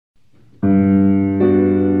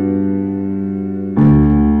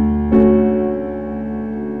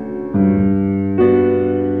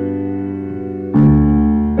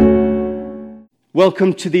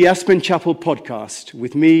Welcome to the Aspen Chapel podcast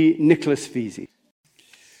with me, Nicholas Vesey.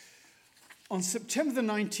 On September the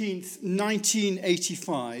 19th,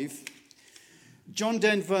 1985, John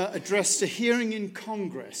Denver addressed a hearing in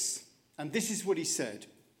Congress, and this is what he said.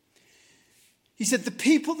 He said, "The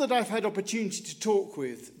people that I've had opportunity to talk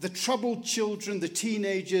with, the troubled children, the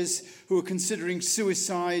teenagers who are considering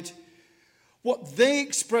suicide, what they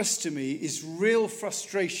express to me is real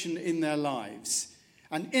frustration in their lives.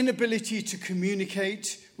 An inability to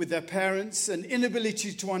communicate with their parents, an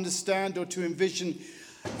inability to understand or to envision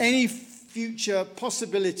any future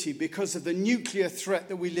possibility because of the nuclear threat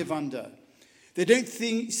that we live under. They don't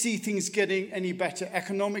see things getting any better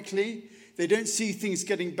economically. They don't see things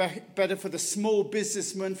getting better for the small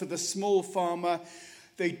businessman, for the small farmer.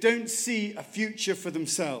 They don't see a future for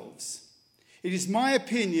themselves. It is my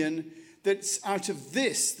opinion that it's out of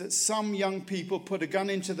this that some young people put a gun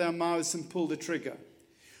into their mouths and pull the trigger.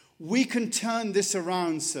 We can turn this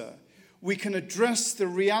around, sir. We can address the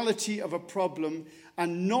reality of a problem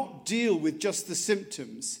and not deal with just the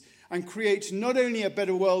symptoms and create not only a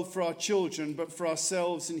better world for our children, but for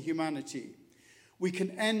ourselves and humanity. We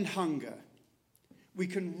can end hunger. We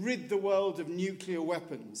can rid the world of nuclear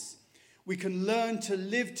weapons. We can learn to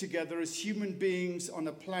live together as human beings on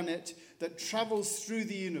a planet that travels through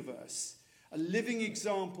the universe, a living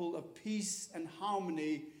example of peace and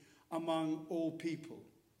harmony among all people."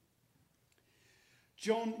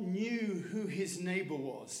 John knew who his neighbor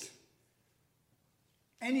was.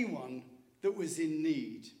 Anyone that was in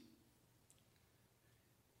need.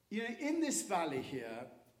 You know, in this valley here,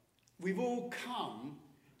 we've all come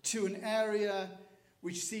to an area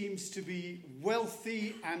which seems to be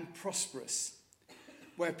wealthy and prosperous,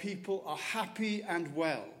 where people are happy and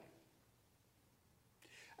well.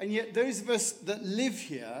 And yet those of us that live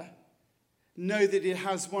here know that it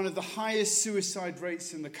has one of the highest suicide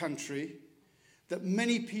rates in the country, that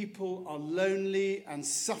many people are lonely and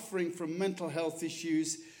suffering from mental health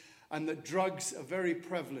issues, and that drugs are very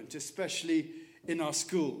prevalent, especially in our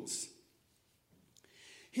schools.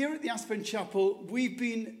 Here at the Aspen Chapel, we've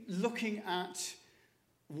been looking at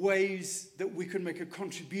ways that we can make a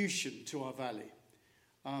contribution to our valley.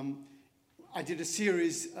 I did a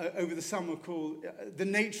series over the summer called The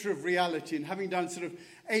Nature of Reality, and having done sort of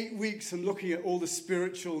 8 weeks and looking at all the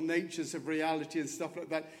spiritual natures of reality and stuff like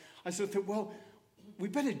that, I sort of thought, well, we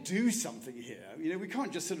better do something here. You know, we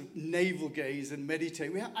can't just sort of navel gaze and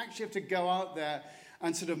meditate. We actually have to go out there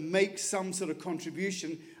and sort of make some sort of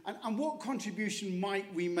contribution. And what contribution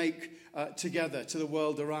might we make together to the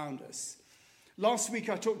world around us? Last week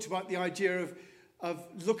I talked about the idea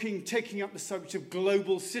of taking up the subject of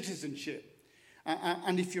global citizenship.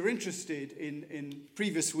 And if you're interested in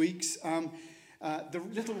previous weeks, the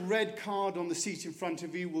little red card on the seat in front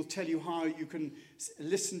of you will tell you how you can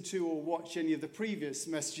listen to or watch any of the previous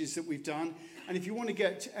messages that we've done. And if you want to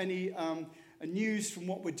get any news from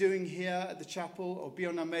what we're doing here at the chapel or be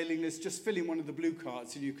on our mailing list, just fill in one of the blue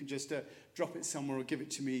cards and you can just drop it somewhere or give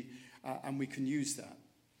it to me and we can use that.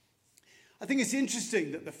 I think it's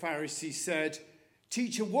interesting that the Pharisee said,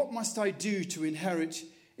 "Teacher, what must I do to inherit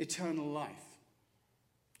eternal life?"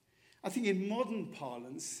 I think in modern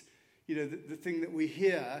parlance, you know, the thing that we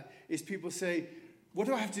hear is people say, "What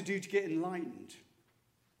do I have to do to get enlightened?"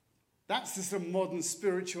 That's the sort of modern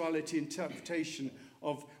spirituality interpretation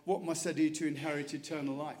of what must I do to inherit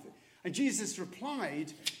eternal life. And Jesus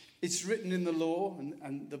replied, "It's written in the law,"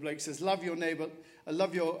 and the bloke says, "Love your neighbor,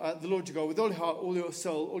 love the Lord your God with all your heart, all your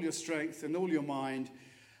soul, all your strength, and all your mind,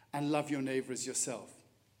 and love your neighbor as yourself."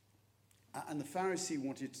 And the Pharisee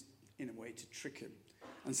wanted, in a way, to trick him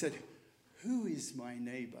and said, "Who is my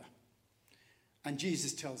neighbor?" And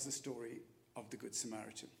Jesus tells the story of the Good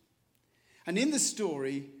Samaritan. And in the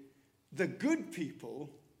story, the good people,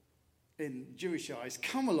 in Jewish eyes,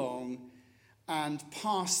 come along and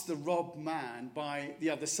pass the robbed man by the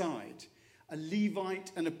other side, a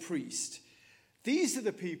Levite and a priest. These are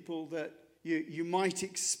the people that you might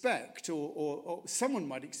expect, or someone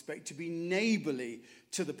might expect, to be neighborly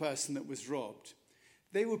to the person that was robbed.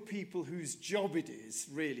 They were people whose job it is,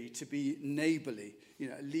 really, to be neighborly. You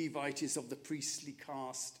know, a Levite is of the priestly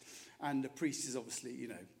caste, and the priest is obviously, you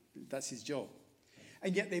know, that's his job.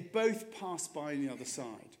 And yet they both pass by on the other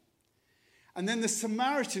side. And then the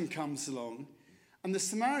Samaritan comes along, and the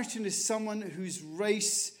Samaritan is someone whose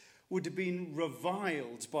race would have been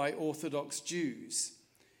reviled by Orthodox Jews.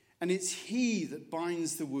 And it's he that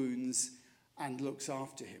binds the wounds and looks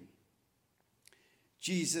after him.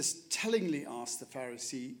 Jesus tellingly asked the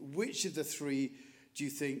Pharisee, which of the three do you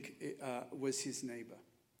think was his neighbor?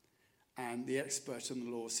 And the expert on the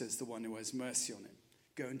law says the one who has mercy on him.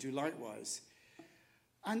 Go and do likewise.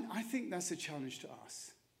 And I think that's a challenge to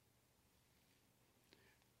us.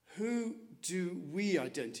 Who do we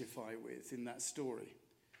identify with in that story?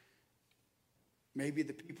 Maybe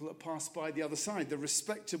the people that pass by the other side, the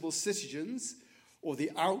respectable citizens, or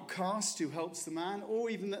the outcast who helps the man, or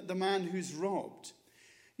even the man who's robbed.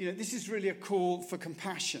 This is really a call for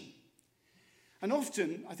compassion. And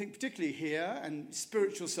often, I think particularly here and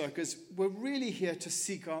spiritual circles, we're really here to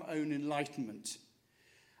seek our own enlightenment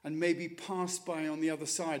and maybe pass by on the other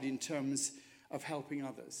side in terms of helping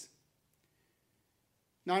others.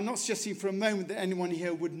 Now, I'm not suggesting for a moment that anyone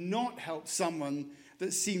here would not help someone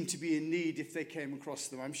that seemed to be in need if they came across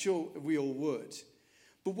them. I'm sure we all would.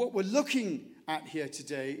 But what we're looking at here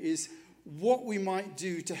today is what we might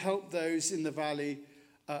do to help those in the valley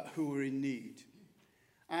who are in need.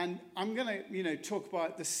 And I'm going to, talk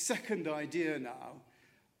about the second idea now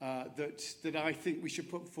that I think we should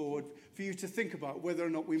put forward for you to think about whether or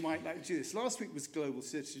not we might like to do this. Last week was global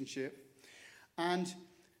citizenship. And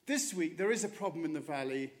this week there is a problem in the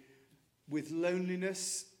valley with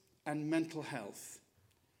loneliness and mental health.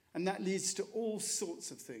 And that leads to all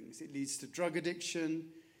sorts of things. It leads to drug addiction,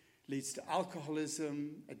 leads to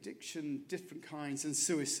alcoholism, addiction, different kinds, and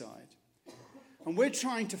suicide. And we're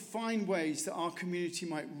trying to find ways that our community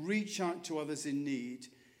might reach out to others in need.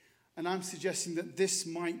 And I'm suggesting that this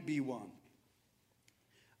might be one.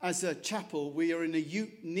 As a chapel, we are in a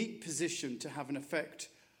unique position to have an effect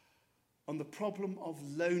on the problem of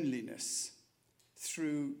loneliness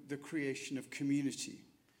through the creation of community.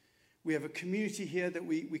 We have a community here that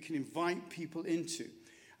we can invite people into.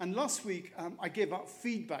 And last week, I gave out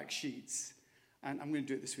feedback sheets. And I'm going to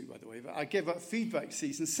do it this week, by the way. But I gave out feedback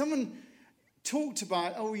sheets. And someone talked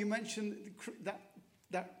about, you mentioned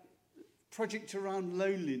that project around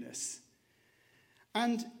loneliness.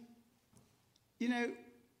 And,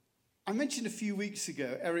 I mentioned a few weeks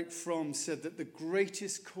ago, Eric Fromm said that the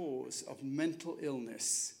greatest cause of mental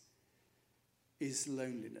illness is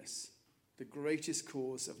loneliness. The greatest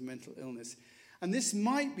cause of mental illness. And this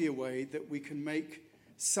might be a way that we can make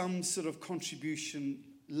some sort of contribution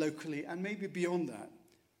locally and maybe beyond that.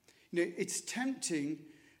 It's tempting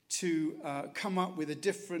to come up with a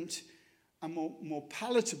different and more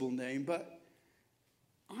palatable name, but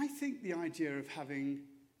I think the idea of having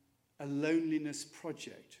a loneliness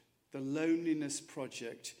project, the Loneliness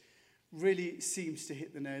Project, really seems to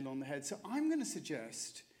hit the nail on the head. So I'm going to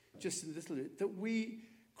suggest, just a little bit, that we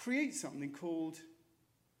create something called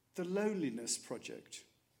the Loneliness Project,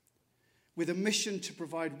 with a mission to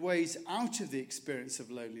provide ways out of the experience of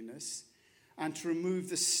loneliness and to remove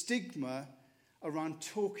the stigma around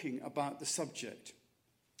talking about the subject.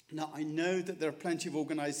 Now, I know that there are plenty of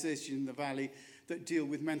organisations in the Valley that deal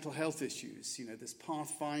with mental health issues. There's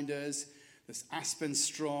Pathfinders, there's Aspen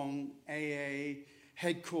Strong, AA,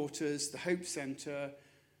 Headquarters, the Hope Centre,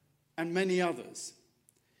 and many others.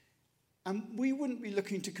 And we wouldn't be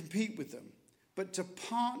looking to compete with them, but to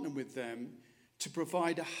partner with them to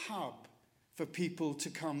provide a hub for people to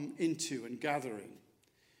come into and gather in.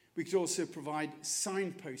 We could also provide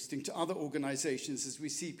signposting to other organisations as we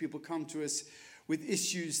see people come to us with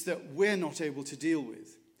issues that we're not able to deal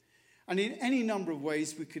with. And in any number of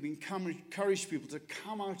ways, we could encourage people to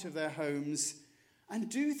come out of their homes and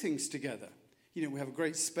do things together. We have a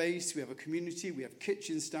great space, we have a community, we have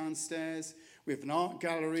kitchens downstairs, we have an art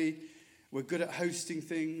gallery, we're good at hosting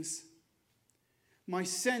things. My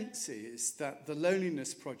sense is that the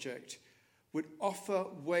Loneliness Project would offer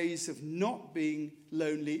ways of not being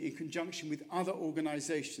lonely in conjunction with other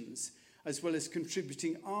organisations, as well as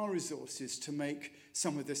contributing our resources to make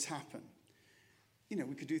some of this happen.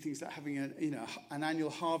 We could do things like having an annual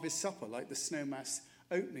harvest supper, like the Snowmass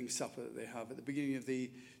opening supper that they have at the beginning of the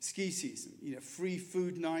ski season. Free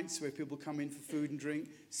food nights where people come in for food and drink,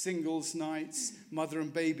 singles nights, mother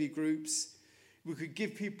and baby groups. We could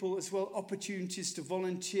give people as well opportunities to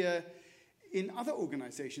volunteer in other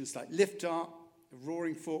organisations like Lift Up, the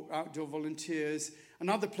Roaring Fork Outdoor Volunteers, and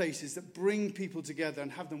other places that bring people together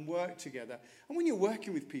and have them work together. And when you're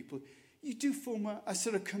working with people, you do form a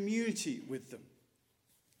sort of community with them.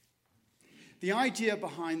 The idea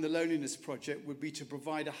behind the Loneliness Project would be to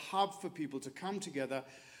provide a hub for people to come together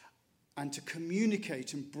and to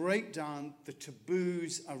communicate and break down the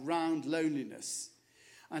taboos around loneliness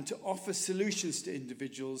and to offer solutions to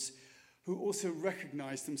individuals who also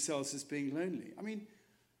recognize themselves as being lonely. I mean,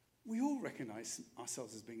 we all recognize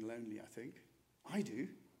ourselves as being lonely, I think. I do.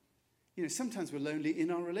 Sometimes we're lonely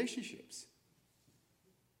in our relationships.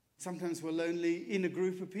 Sometimes we're lonely in a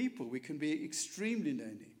group of people. We can be extremely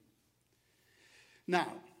lonely.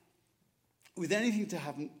 Now, with anything to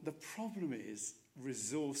happen, the problem is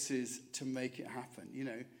resources to make it happen.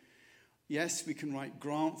 Yes, we can write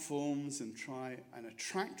grant forms and try and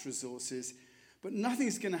attract resources, but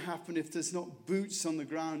nothing's going to happen if there's not boots on the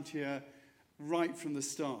ground here right from the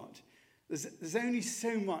start. There's only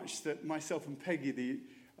so much that myself and Peggy, the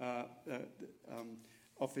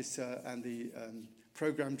officer and the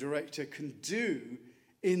program director, can do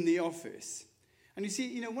in the office. And you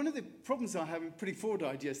see, one of the problems I have in putting forward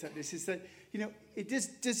ideas like this is that,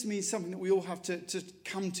 it does mean something that we all have to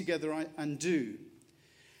come together and do.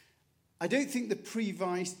 I don't think the priest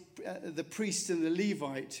and the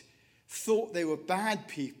Levite thought they were bad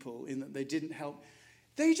people in that they didn't help.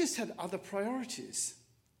 They just had other priorities,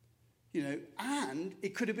 and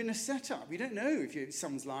it could have been a setup. You don't know if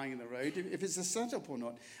someone's lying in the road, if it's a setup or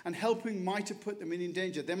not. And helping might have put them in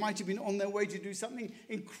danger. They might have been on their way to do something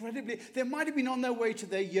they might have been on their way to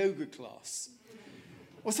their yoga class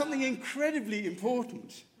or something incredibly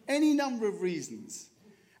important. Any number of reasons.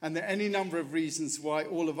 And there are any number of reasons why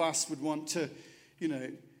all of us would want to,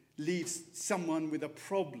 leave someone with a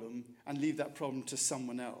problem and leave that problem to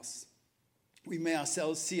someone else. We may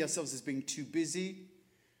see ourselves as being too busy,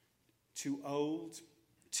 too old,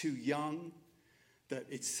 too young, that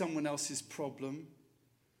it's someone else's problem,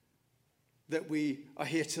 that we are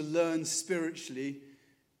here to learn spiritually,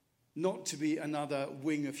 not to be another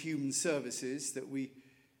wing of human services, that we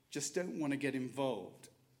just don't want to get involved.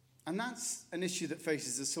 And that's an issue that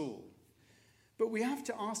faces us all. But we have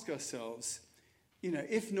to ask ourselves,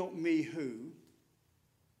 if not me, who?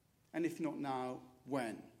 And if not now,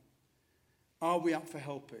 when? Are we up for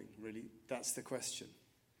helping, really? That's the question.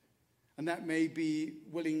 And that may be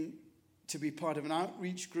willing to be part of an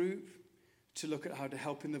outreach group, to look at how to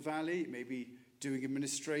help in the valley. It may be doing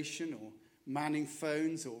administration or manning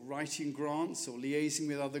phones or writing grants or liaising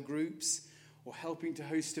with other groups or helping to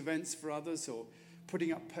host events for others or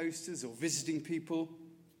putting up posters or visiting people.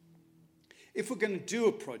 If we're going to do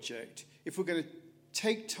a project, if we're going to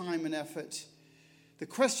take time and effort, the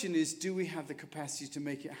question is, do we have the capacity to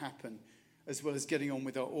make it happen as well as getting on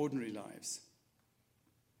with our ordinary lives?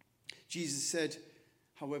 Jesus said,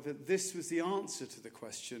 however, this was the answer to the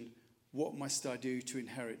question, what must I do to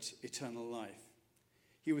inherit eternal life?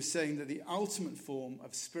 He was saying that the ultimate form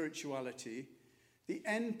of spirituality, the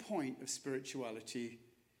end point of spirituality,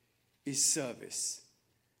 is service.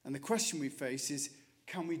 And the question we face is,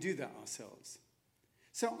 can we do that ourselves?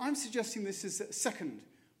 So I'm suggesting this is a second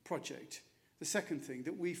project, the second thing,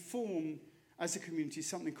 that we form as a community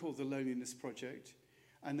something called the Loneliness Project,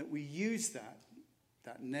 and that we use that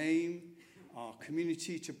name, our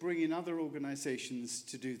community, to bring in other organizations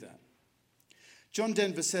to do that. John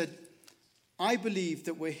Denver said, I believe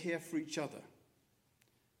that we're here for each other,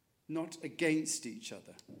 not against each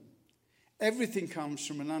other. Everything comes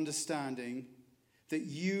from an understanding that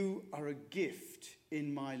you are a gift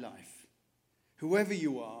in my life. Whoever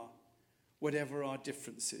you are, whatever our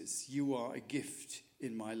differences, you are a gift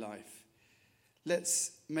in my life.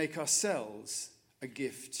 Let's make ourselves a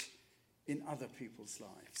gift in other people's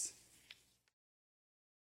lives.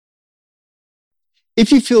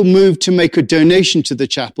 If you feel moved to make a donation to the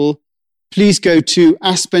chapel, please go to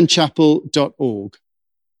aspenchapel.org.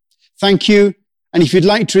 Thank you. And if you'd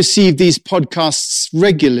like to receive these podcasts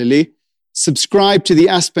regularly, subscribe to the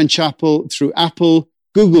Aspen Chapel through Apple,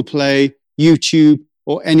 Google Play, YouTube,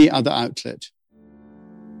 or any other outlet.